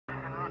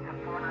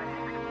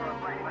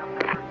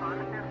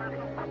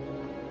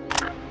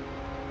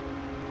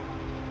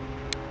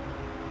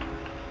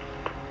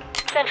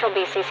Central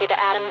BCC to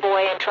Adam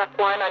Boy and Truck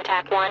 1 on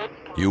TAC 1.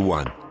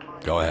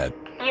 U1. Go ahead.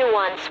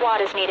 U1,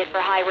 SWAT is needed for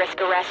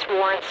high-risk arrest,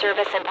 warrant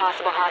service, and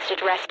possible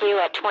hostage rescue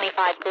at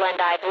 25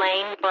 Glendive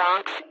Lane,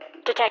 Bronx.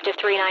 Detective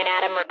 39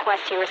 Adam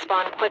requests you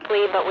respond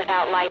quickly, but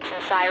without lights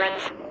and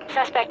sirens.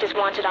 Suspect is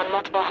wanted on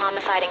multiple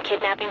homicide and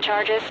kidnapping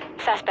charges.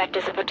 Suspect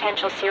is a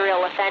potential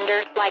serial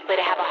offender, likely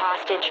to have a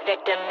hostage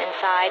victim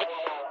inside.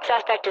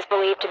 Suspect is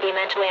believed to be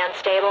mentally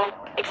unstable.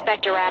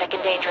 Expect erratic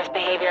and dangerous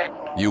behavior.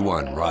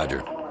 U1,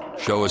 roger.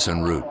 Show us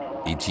en route.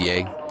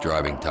 ETA,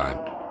 driving time.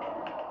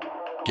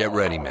 Get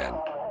ready, men.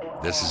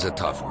 This is a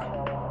tough one.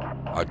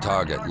 Our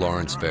target,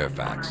 Lawrence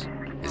Fairfax,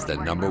 is the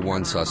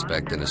 #1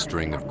 suspect in a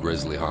string of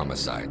grisly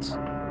homicides.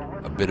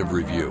 A bit of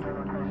review.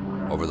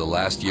 Over the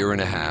last year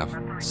and a half,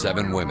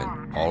 7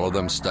 women, all of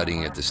them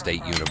studying at the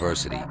State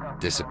University,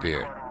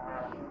 disappeared.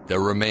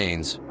 Their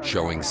remains,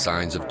 showing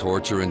signs of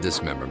torture and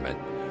dismemberment,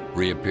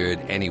 reappeared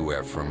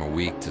anywhere from a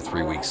week to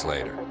 3 weeks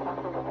later.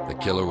 The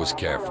killer was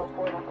careful.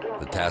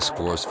 The task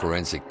force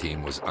forensic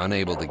team was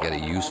unable to get a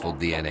useful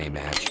DNA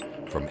match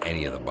from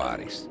any of the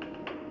bodies.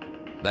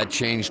 That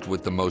changed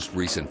with the most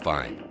recent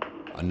find.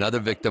 Another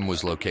victim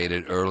was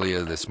located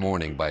earlier this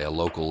morning by a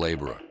local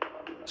laborer.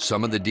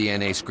 Some of the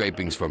DNA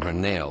scrapings from her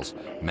nails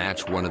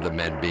match one of the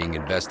men being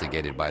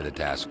investigated by the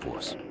task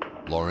force,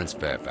 Lawrence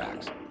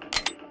Fairfax.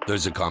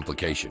 There's a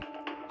complication.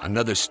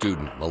 Another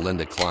student,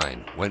 Melinda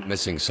Kline, went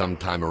missing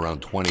sometime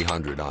around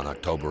 2000 on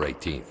October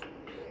 18th.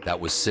 That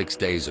was 6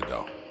 days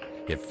ago.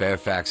 If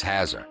Fairfax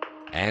has her,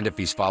 and if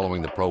he's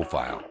following the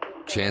profile,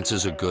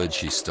 chances are good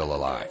she's still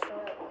alive.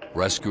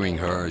 Rescuing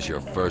her is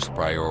your first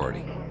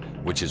priority,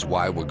 which is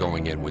why we're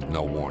going in with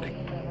no warning.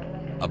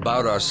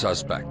 About our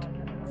suspect.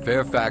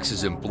 Fairfax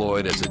is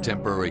employed as a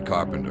temporary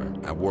carpenter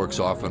and works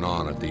off and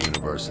on at the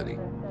university.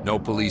 No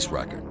police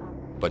record,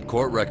 but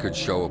court records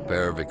show a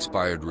pair of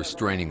expired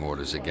restraining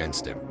orders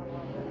against him.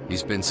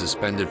 He's been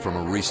suspended from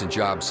a recent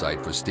job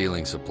site for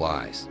stealing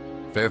supplies.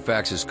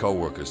 Fairfax's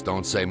co-workers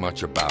don't say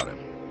much about him.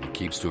 He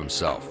keeps to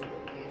himself.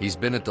 He's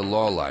been at the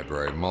law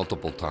library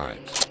multiple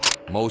times,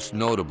 most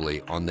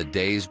notably on the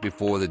days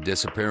before the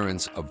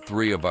disappearance of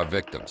 3 of our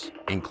victims,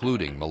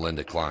 including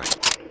Melinda Kline.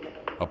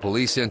 A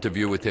police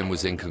interview with him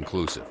was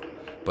inconclusive,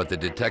 but the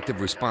detective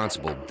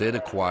responsible did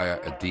acquire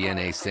a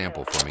DNA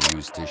sample from a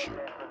used tissue.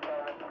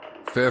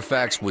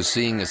 Fairfax was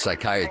seeing a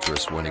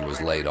psychiatrist when he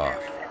was laid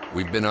off.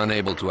 We've been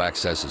unable to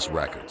access his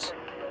records.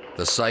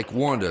 The psych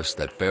warned us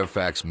that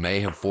Fairfax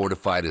may have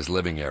fortified his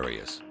living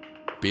areas.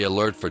 Be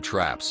alert for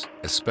traps,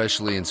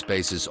 especially in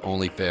spaces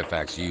only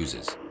Fairfax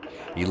uses.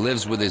 He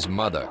lives with his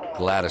mother,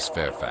 Gladys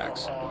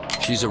Fairfax.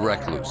 She's a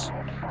recluse,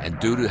 and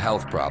due to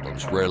health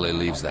problems, rarely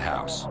leaves the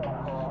house.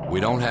 We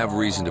don't have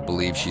reason to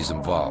believe she's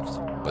involved,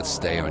 but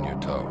stay on your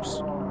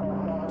toes.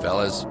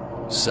 Fellas,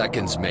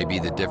 seconds may be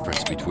the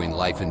difference between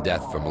life and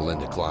death for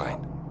Melinda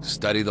Kline.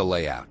 Study the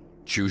layout,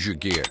 choose your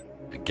gear,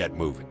 and get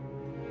moving.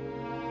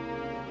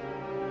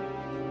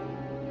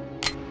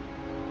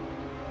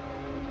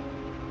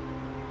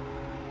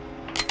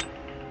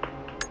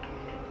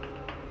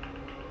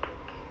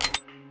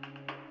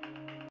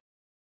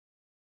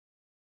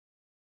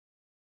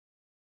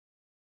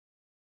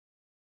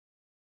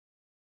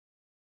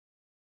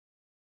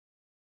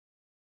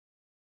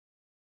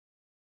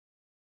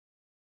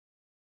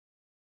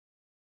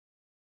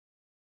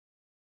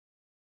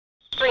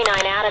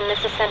 Adam,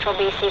 this is Central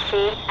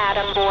BCC.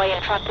 Adam Boy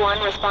and Truck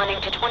 1 responding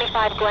to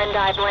 25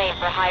 Glendive Lane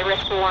for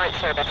high-risk warrant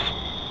service.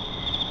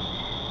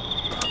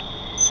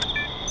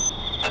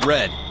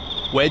 Red,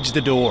 wedge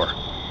the door.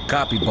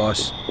 Copy,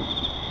 boss.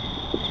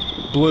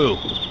 Blue,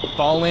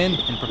 fall in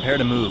and prepare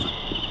to move.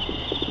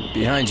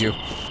 Behind you.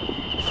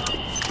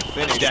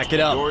 Finished. Stack it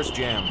up. Doors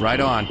jammed. Right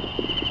on.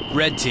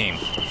 Red team,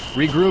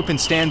 regroup and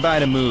stand by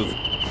to move.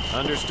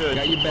 Understood.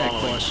 Got your back,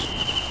 Following. boss.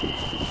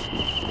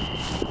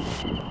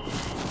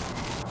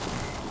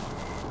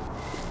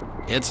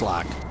 It's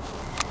locked.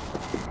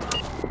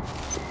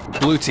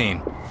 Blue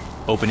team,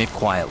 open it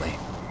quietly.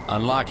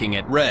 Unlocking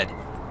it. Red,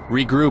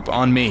 regroup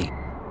on me.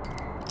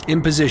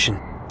 In position.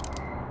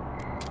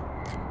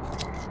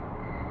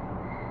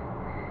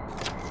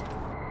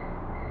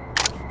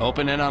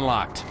 Open and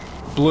unlocked.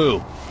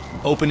 Blue,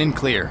 open and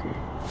clear.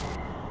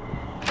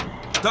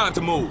 Time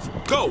to move.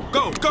 Go,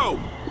 go, go!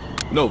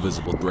 No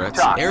visible threats.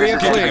 Talk, Area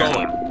this is clear.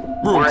 entry team.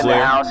 Room We're in clear.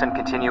 the house and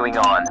continuing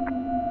on.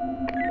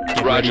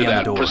 Get Roger ready on that.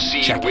 the door.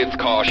 Proceed Check with it.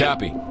 caution.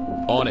 Copy.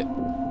 On it.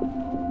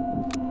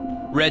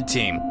 Red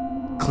team,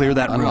 clear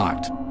that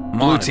Unlocked. room. I'm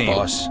Blue on it, team,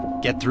 boss.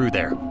 get through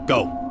there.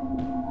 Go.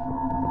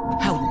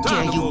 How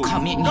Time dare to you move.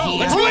 come in Go, here?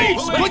 let's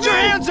Police! move. Put your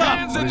hands up!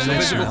 Hands in What is the that,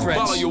 air. sir?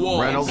 Follow your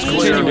walls. Reynolds Hey,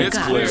 clear. you It's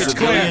got clear. it.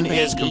 Civilian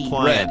Hey. is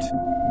compliant.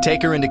 Red,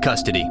 take her into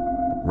custody.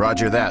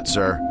 Roger that,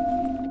 sir.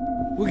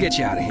 We'll get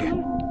you out of here.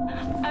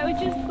 I would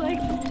just like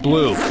to...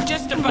 Blue,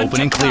 Just a bunch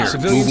open and of clear.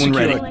 Civilian Move when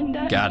ready. secured.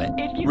 Melinda, Got it.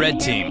 if you Red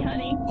can hear team, me,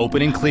 honey,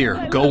 open and clear.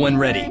 I Go love when you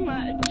ready. very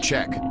much.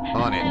 Check.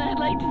 On And it. I'd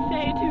like to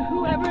say to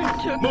whoever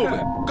took Move her,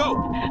 it. Go.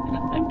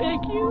 I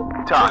beg you.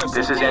 Talk,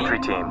 this is entry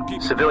team.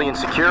 Civilian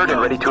secured and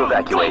ready to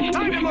evacuate.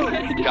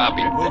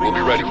 Copy. We'll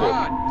be ready for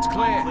it. It's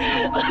clear.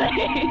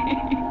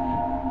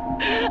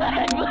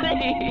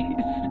 Please.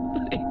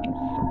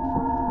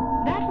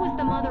 That was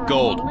the mother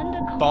Gold. of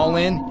Melinda. Fall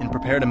in and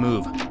prepare to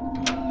move.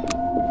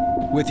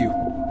 With you.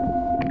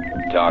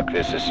 TOC,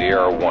 this is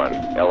Sierra 1.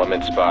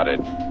 Element spotted.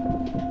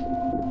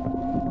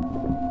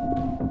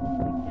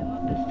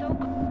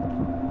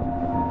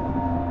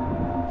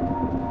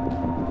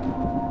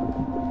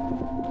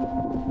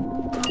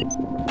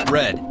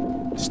 Red,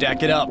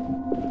 stack it up.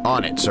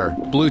 On it, sir.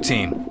 Blue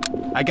team,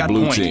 I got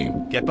Blue point.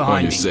 team. Get On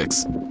behind your me.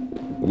 6.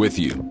 With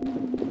you.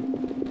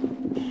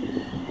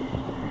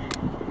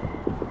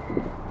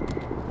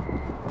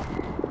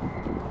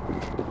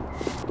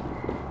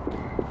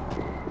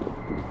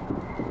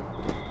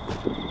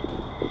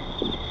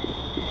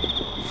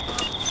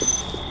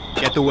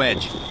 Get the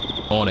wedge.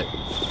 On it.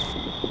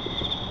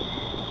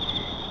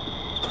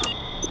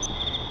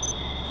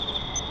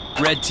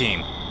 Red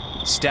team,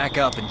 stack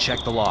up and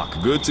check the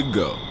lock. Good to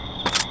go.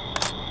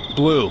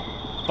 Blue,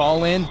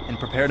 fall in and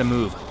prepare to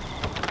move.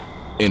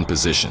 In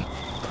position.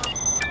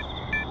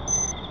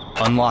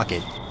 Unlock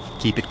it.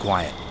 Keep it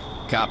quiet.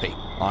 Copy.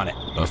 On it.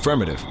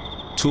 Affirmative.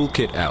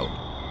 Toolkit out.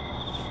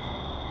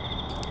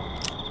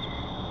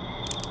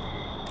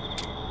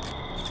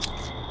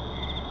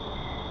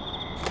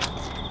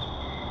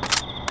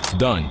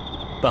 Done.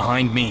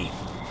 Behind me.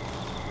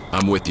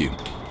 I'm with you.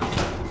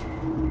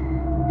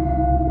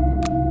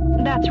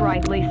 That's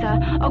right, Lisa.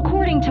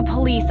 According to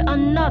police,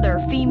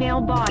 another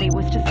female body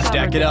was discovered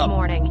Stack it this up.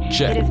 morning.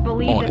 Check. It is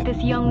believed On that it.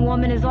 this young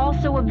woman is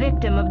also a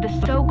victim of the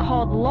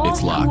so-called law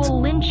It's locked.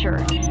 school lyncher.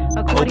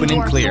 According Open to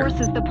and our clear.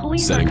 sources, the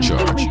police Setting are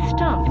completely charge.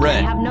 stumped. Red,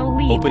 They have no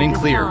lead open at and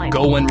this clear. time.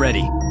 Go when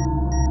ready.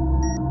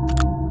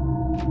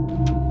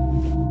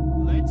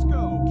 Let's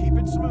go. Keep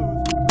it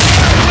smooth.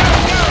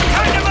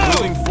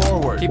 Moving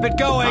forward. Keep it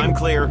going. I'm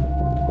clear.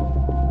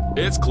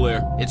 It's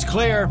clear. It's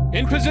clear.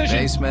 In position.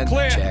 Basement.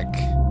 Clear. Check.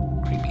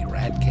 Creepy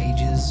rat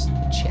cages.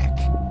 Check.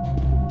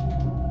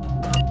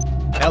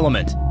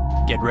 Element,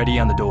 get ready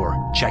on the door.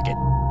 Check it.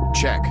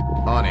 Check.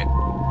 On it.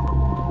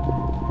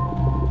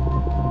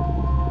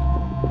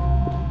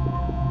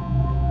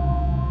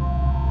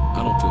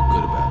 I don't feel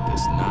good about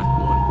this, not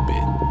one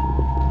bit.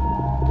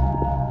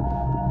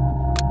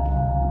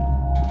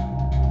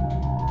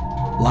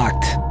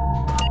 Locked.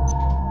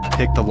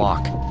 Pick the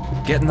lock.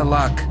 Get in the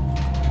lock.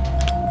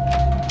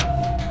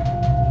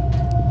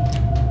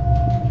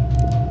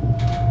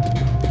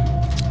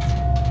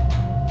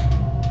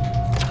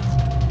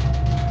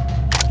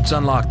 It's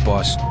unlocked,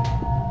 boss.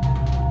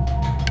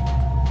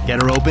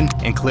 Get her open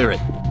and clear it.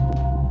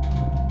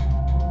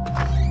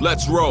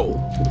 Let's roll.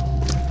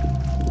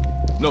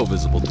 No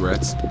visible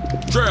threats.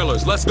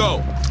 Trailers, let's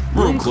go.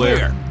 Room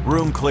clear.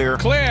 Room clear.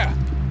 Clear.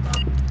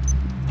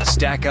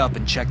 Stack up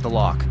and check the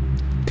lock.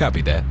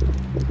 Copy that.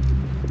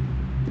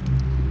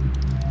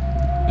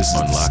 This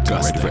is unlocked and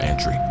ready disgusting. for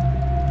entry.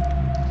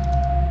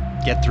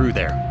 Get through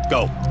there.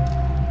 Go.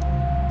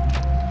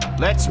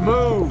 Let's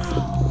move.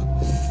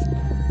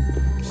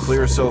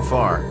 Clear so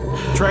far.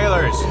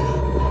 Trailers.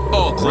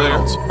 All clear.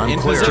 I'm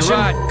clear.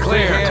 Position.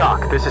 Clear.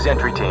 TOC, this is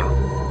entry team.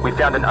 We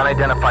found an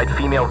unidentified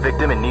female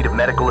victim in need of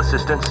medical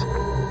assistance.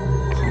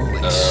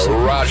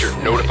 Roger.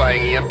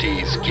 Notifying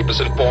EMTs. Keep us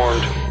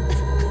informed.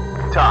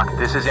 TOC,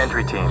 this is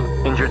entry team.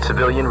 Injured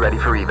civilian ready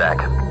for evac.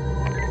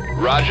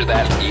 Roger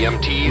that.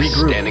 EMTs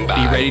Regroup. standing by.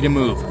 Be ready to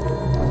move.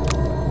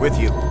 With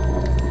you.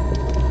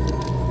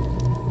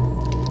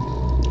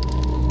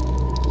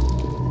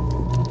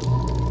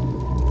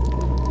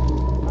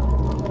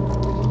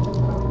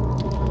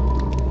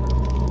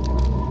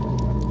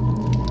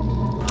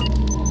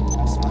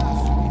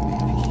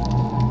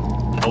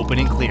 Open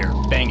and clear.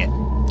 Bang it.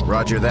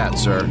 Roger that,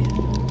 sir.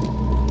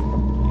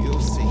 You'll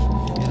see.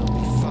 It'll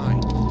be fine.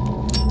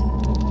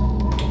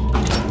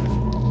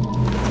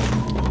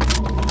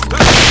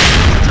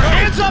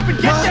 Hands up and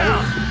get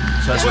down!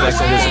 Suspect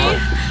visible.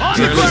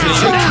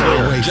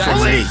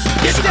 Police,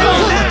 get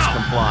Has down!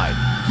 complied.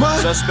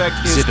 Suspect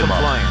is Zip him up.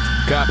 compliant.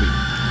 Copy.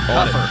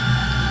 On it.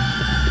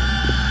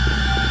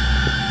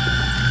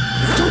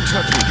 Don't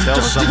touch me.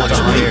 Tell someone to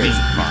leave leave.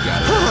 me.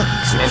 Got it.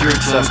 Entry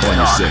team to On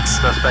your TOC.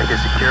 6. Suspect is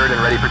secured and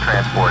ready for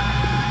transport.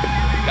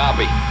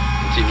 Copy.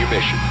 Continue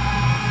mission.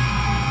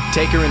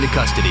 Take her into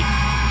custody.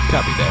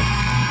 Copy that.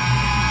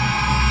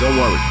 Don't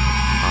worry.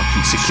 I'll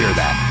keep Secure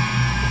that.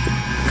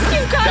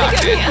 You gotta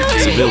get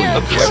me out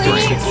of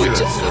Civilian. here, please.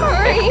 Just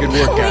hurry. Good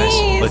work, guys.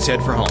 please. Let's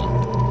head for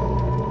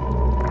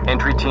home.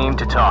 Entry team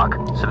to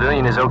TOC.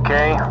 Civilian is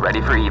okay,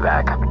 ready for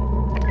evac.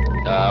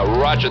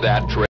 Roger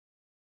that.